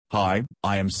Hi,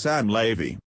 I am Sam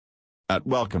Levy at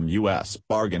Welcome U.S.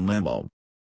 Bargain Limo,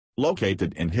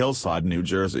 located in Hillside, New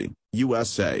Jersey,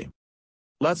 USA.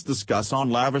 Let's discuss on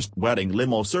Lavished wedding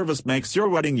limo service makes your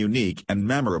wedding unique and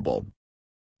memorable.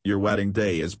 Your wedding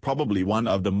day is probably one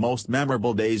of the most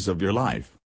memorable days of your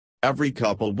life. Every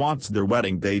couple wants their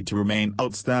wedding day to remain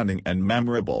outstanding and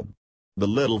memorable. The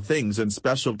little things and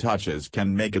special touches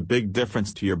can make a big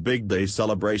difference to your big day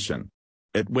celebration.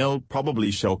 It will probably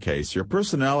showcase your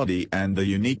personality and the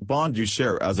unique bond you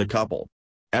share as a couple.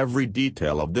 Every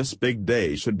detail of this big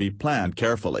day should be planned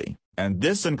carefully, and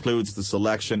this includes the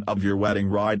selection of your wedding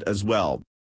ride as well.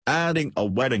 Adding a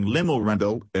wedding limo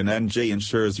rental in NJ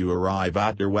ensures you arrive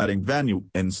at your wedding venue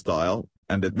in style,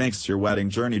 and it makes your wedding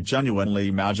journey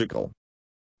genuinely magical.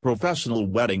 Professional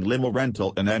wedding limo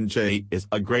rental in NJ is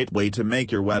a great way to make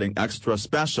your wedding extra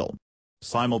special.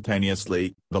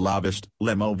 Simultaneously, the Lavished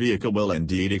limo vehicle will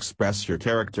indeed express your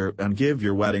character and give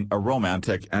your wedding a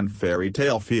romantic and fairy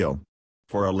tale feel.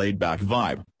 For a laid-back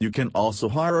vibe, you can also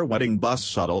hire a wedding bus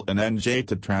shuttle in NJ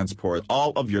to transport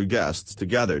all of your guests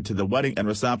together to the wedding and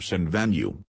reception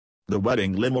venue. The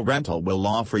wedding limo rental will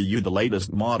offer you the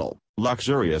latest model,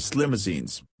 luxurious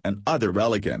limousines, and other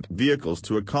elegant vehicles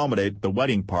to accommodate the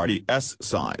wedding party's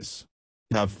size.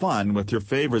 Have fun with your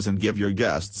favors and give your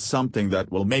guests something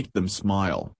that will make them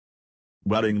smile.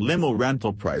 Wedding limo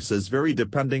rental prices vary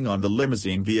depending on the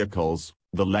limousine vehicles,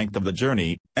 the length of the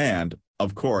journey, and,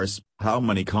 of course, how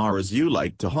many cars you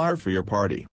like to hire for your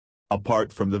party.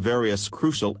 Apart from the various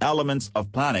crucial elements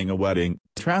of planning a wedding,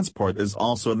 transport is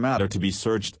also a matter to be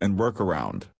searched and work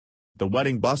around. The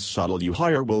wedding bus shuttle you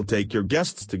hire will take your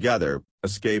guests together,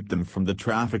 escape them from the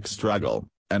traffic struggle,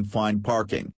 and find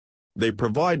parking. They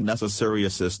provide necessary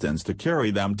assistance to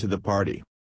carry them to the party.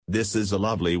 This is a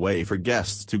lovely way for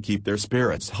guests to keep their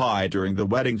spirits high during the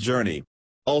wedding journey.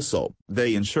 Also,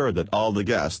 they ensure that all the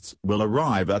guests will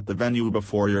arrive at the venue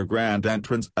before your grand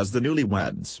entrance as the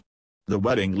newlyweds. The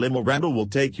wedding limo rental will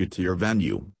take you to your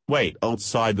venue, wait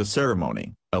outside the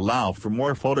ceremony, allow for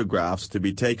more photographs to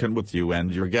be taken with you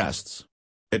and your guests.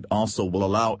 It also will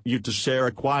allow you to share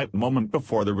a quiet moment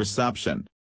before the reception.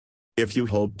 If you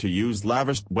hope to use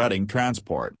lavish wedding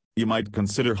transport, you might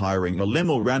consider hiring a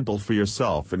limo rental for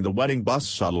yourself and the wedding bus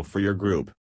shuttle for your group.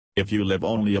 If you live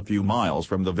only a few miles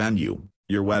from the venue,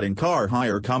 your wedding car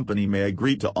hire company may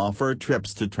agree to offer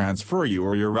trips to transfer you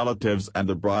or your relatives and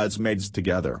the bridesmaids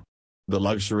together. The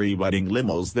luxury wedding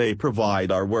limos they provide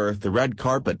are worth the red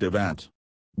carpet event.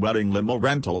 Wedding limo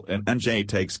rental in NJ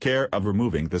takes care of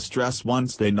removing the stress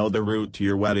once they know the route to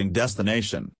your wedding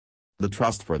destination. The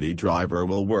trustworthy driver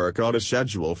will work out a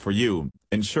schedule for you,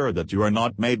 ensure that you are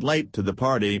not made late to the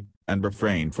party, and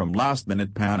refrain from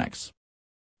last-minute panics.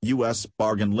 U.S.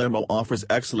 Bargain Limo offers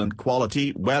excellent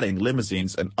quality wedding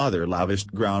limousines and other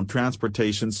lavished ground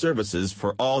transportation services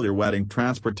for all your wedding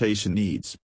transportation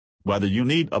needs. Whether you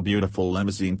need a beautiful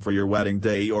limousine for your wedding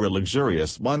day or a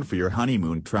luxurious one for your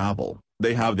honeymoon travel,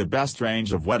 they have the best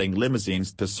range of wedding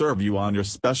limousines to serve you on your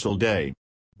special day.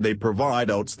 They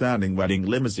provide outstanding wedding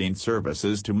limousine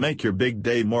services to make your big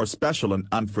day more special and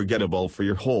unforgettable for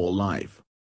your whole life.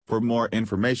 For more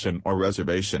information or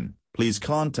reservation, please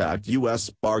contact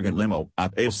U.S. Bargain Limo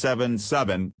at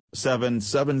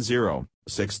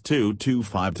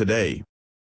 877-770-6225 today.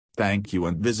 Thank you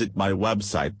and visit my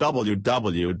website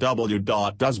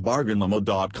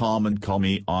www.doesbargainlimo.com and call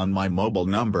me on my mobile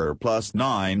number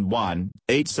 +91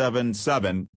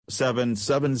 877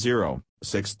 770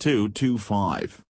 6225.